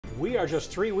We are just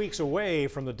 3 weeks away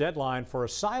from the deadline for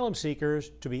asylum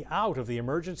seekers to be out of the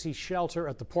emergency shelter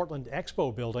at the Portland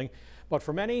Expo building. But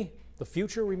for many, the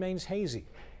future remains hazy.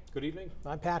 Good evening.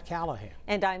 I'm Pat Callahan.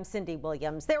 And I'm Cindy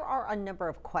Williams. There are a number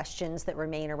of questions that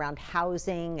remain around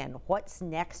housing and what's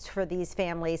next for these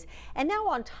families. And now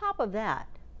on top of that,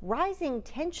 rising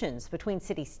tensions between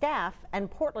city staff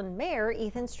and Portland Mayor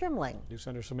Ethan Strimling. News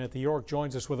Center Samantha York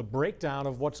joins us with a breakdown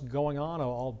of what's going on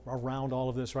around all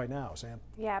of this right now. Sam?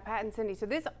 Yeah, Pat and Cindy. So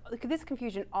this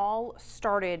confusion all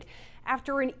started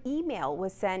after an email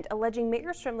was sent alleging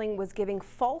Mayor Strimling was giving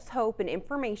false hope and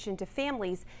information to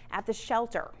families at the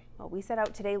shelter. Well, we set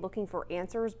out today looking for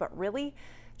answers, but really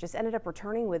just ended up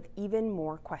returning with even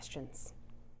more questions.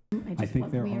 I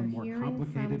think there are more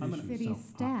complicated issues. City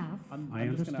staff. I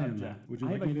understand that. Would you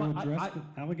like me to address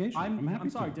the allegation? I'm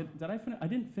sorry, did I finish? I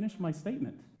didn't finish my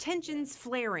statement. Tensions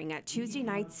flaring at Tuesday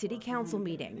night's City Council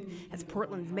meeting as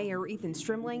Portland's Mayor Ethan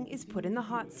Strimling is put in the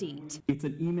hot seat. It's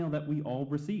an email that we all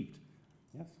received,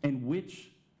 yes, in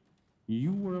which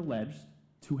you were alleged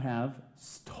to have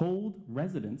told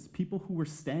residents, people who were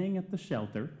staying at the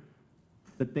shelter,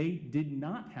 that they did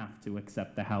not have to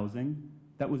accept the housing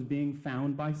that was being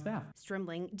found by staff.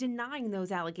 Strimling denying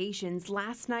those allegations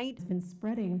last night. Has been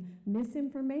spreading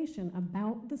misinformation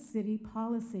about the city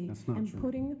policy and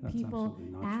putting people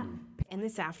at. And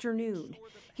this afternoon,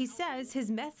 he says his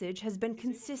message has been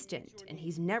consistent and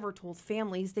he's never told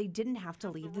families they didn't have to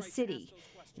leave the city.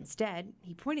 Instead,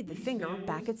 he pointed the finger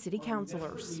back at city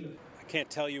councilors. I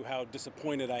can't tell you how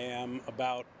disappointed I am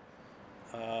about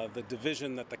the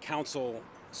division that the council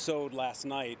sowed last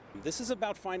night. This is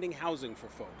about finding housing for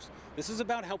folks. This is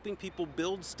about helping people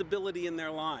build stability in their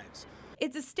lives.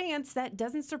 It's a stance that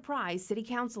doesn't surprise City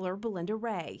Councilor Belinda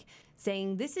Ray,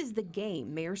 saying this is the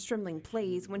game Mayor Strimling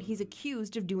plays when he's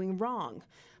accused of doing wrong,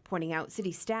 pointing out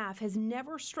city staff has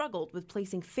never struggled with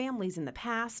placing families in the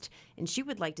past, and she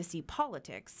would like to see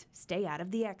politics stay out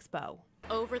of the expo.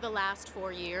 Over the last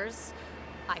 4 years,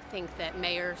 I think that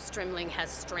Mayor Strimling has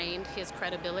strained his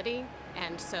credibility,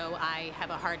 and so I have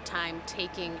a hard time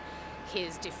taking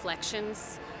his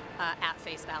deflections at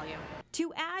face value.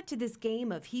 To add to this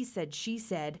game of he said, she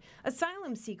said,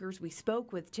 asylum seekers we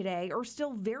spoke with today are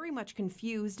still very much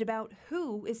confused about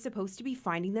who is supposed to be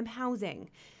finding them housing,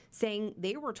 saying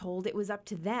they were told it was up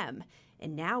to them,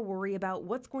 and now worry about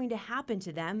what's going to happen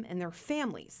to them and their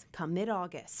families come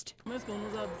mid-August.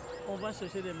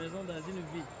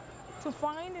 To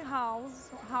find a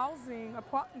housing,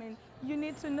 apartment, you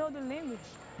need to know the language.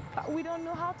 But we don't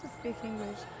know how to speak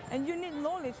English, and you need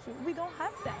knowledge. We don't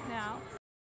have that now.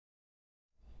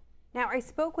 Now, I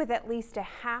spoke with at least a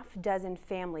half dozen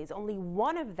families. Only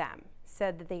one of them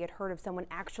said that they had heard of someone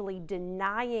actually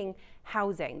denying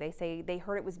housing. They say they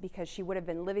heard it was because she would have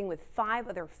been living with 5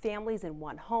 other families in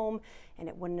one home, and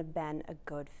it wouldn't have been a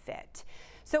good fit.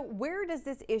 So where does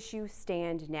this issue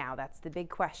stand now? That's the big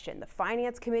question. The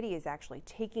Finance Committee is actually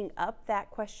taking up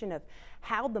that question of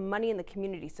how the money in the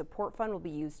Community Support Fund will be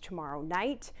used tomorrow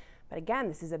night. But again,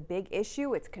 this is a big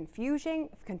issue. It's confusing,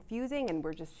 and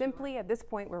we're just simply, at this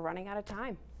point, we're running out of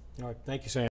time. All right, thank you, Sam.